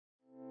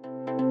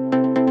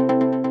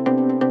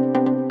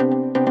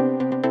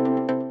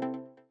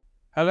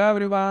Hello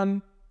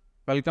everyone,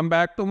 welcome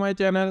back to my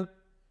channel.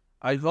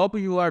 I hope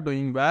you are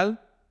doing well.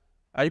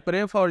 I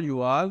pray for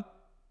you all.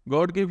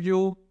 God give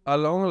you a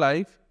long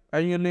life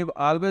and you live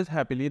always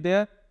happily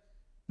there.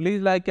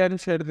 Please like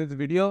and share this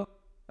video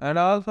and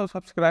also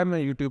subscribe my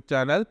YouTube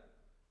channel.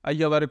 I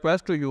have a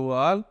request to you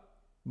all.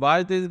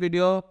 Watch this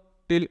video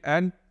till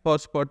end for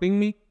supporting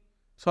me.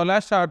 So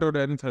let's start with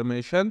the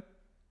information.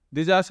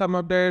 These are some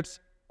updates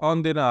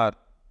on dinar.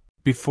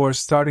 Before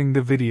starting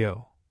the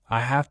video, I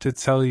have to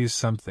tell you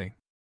something.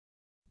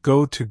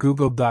 Go to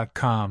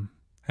google.com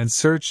and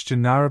search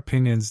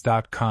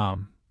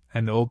dinaropinions.com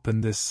and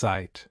open this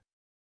site.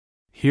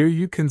 Here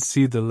you can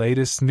see the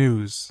latest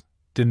news,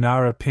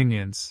 dinar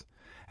opinions,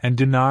 and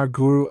dinar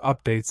guru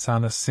updates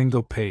on a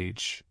single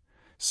page.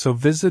 So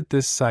visit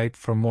this site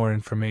for more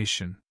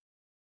information.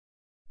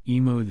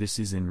 Emo, this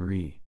is in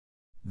re.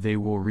 They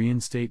will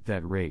reinstate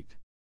that rate.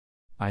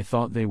 I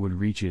thought they would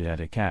reach it at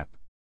a cap.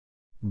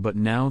 But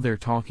now they're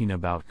talking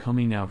about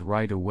coming out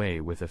right away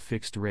with a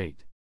fixed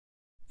rate.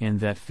 And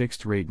that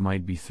fixed rate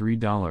might be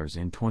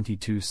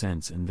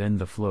 $3.22 and then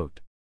the float.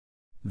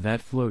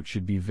 That float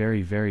should be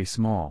very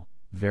small,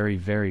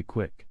 very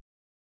quick.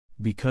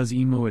 Because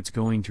Emo, it's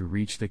going to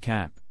reach the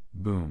cap,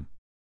 boom.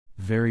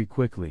 Very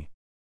quickly.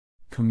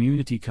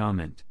 Community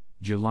comment,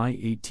 July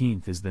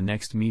 18th is the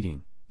next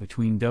meeting,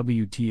 between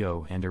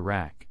WTO and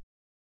Iraq.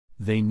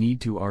 They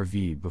need to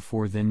RV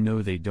before then.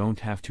 No, they don't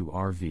have to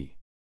RV.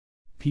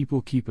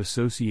 People keep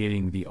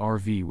associating the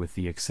RV with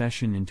the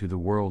accession into the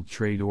World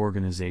Trade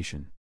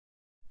Organization.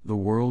 The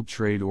World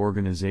Trade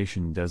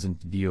Organization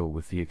doesn't deal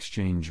with the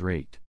exchange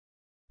rate.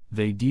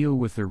 They deal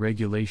with the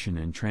regulation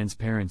and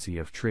transparency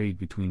of trade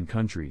between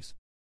countries.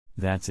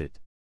 That's it.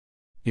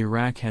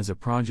 Iraq has a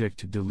project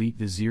to delete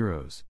the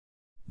zeros.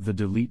 The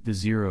delete the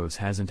zeros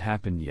hasn't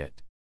happened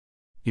yet.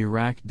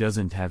 Iraq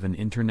doesn't have an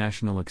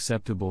international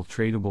acceptable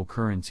tradable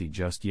currency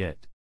just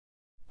yet.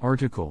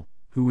 Article,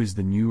 who is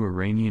the new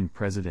Iranian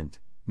president,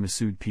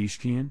 Masoud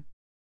Pezeshkian?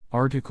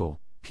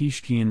 Article,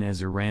 Pezeshkian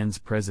as Iran's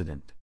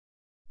president.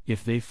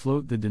 If they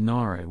float the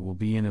dinar, it will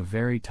be in a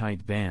very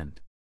tight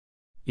band.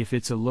 If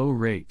it's a low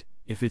rate,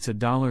 if it's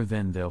 $1,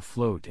 then they'll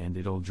float and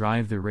it'll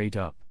drive the rate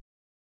up.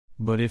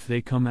 But if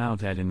they come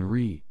out at an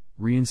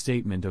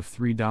reinstatement of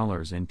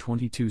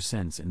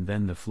 $3.22 and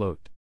then the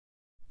float,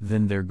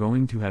 then they're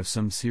going to have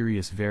some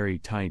serious very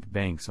tight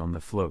banks on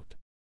the float.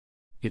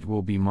 It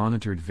will be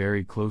monitored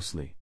very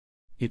closely.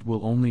 It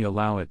will only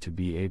allow it to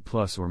be a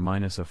plus or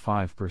minus of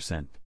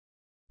 5%.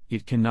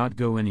 It cannot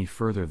go any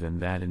further than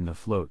that in the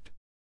float.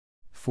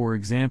 For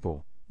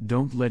example,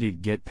 don't let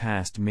it get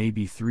past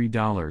maybe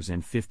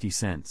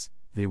 $3.50,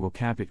 they will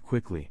cap it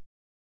quickly.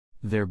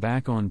 They're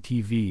back on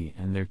TV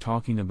and they're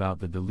talking about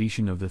the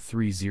deletion of the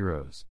 3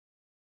 zeros.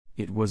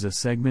 It was a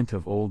segment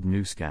of old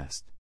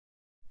newscast.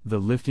 The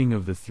lifting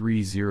of the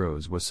 3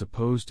 zeros was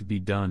supposed to be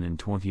done in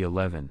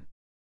 2011.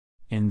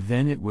 And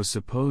then it was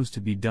supposed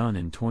to be done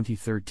in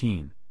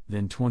 2013,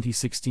 then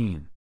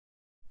 2016.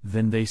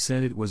 Then they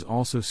said it was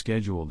also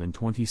scheduled in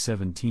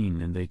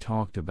 2017 and they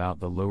talked about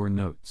the lower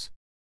notes.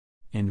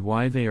 And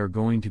why they are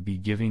going to be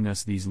giving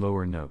us these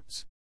lower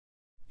notes.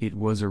 It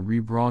was a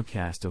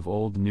rebroadcast of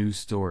old news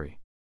story.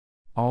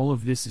 All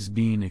of this is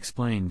being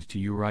explained to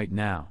you right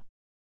now.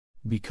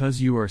 Because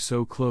you are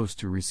so close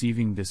to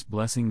receiving this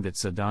blessing that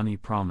Sadani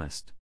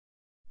promised.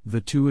 The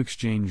two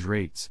exchange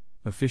rates,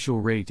 official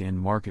rate and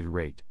market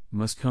rate,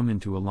 must come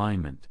into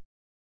alignment.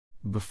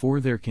 Before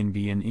there can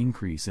be an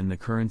increase in the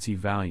currency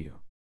value.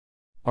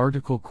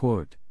 Article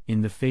quote,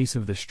 in the face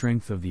of the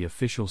strength of the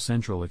official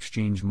central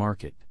exchange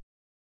market.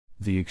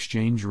 The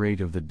exchange rate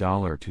of the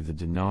dollar to the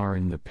dinar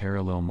in the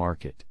parallel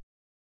market.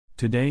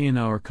 Today in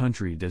our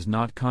country does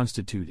not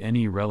constitute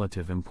any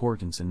relative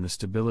importance in the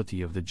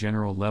stability of the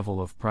general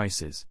level of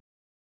prices.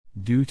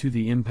 Due to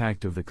the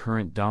impact of the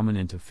current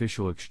dominant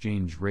official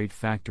exchange rate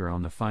factor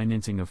on the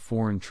financing of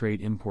foreign trade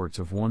imports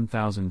of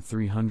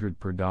 1,300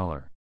 per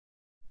dollar.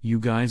 You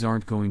guys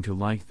aren't going to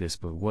like this,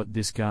 but what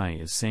this guy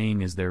is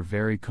saying is they're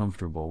very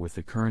comfortable with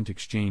the current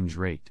exchange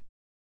rate.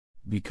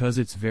 Because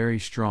it's very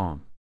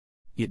strong.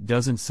 It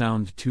doesn't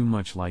sound too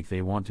much like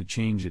they want to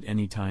change it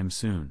anytime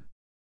soon.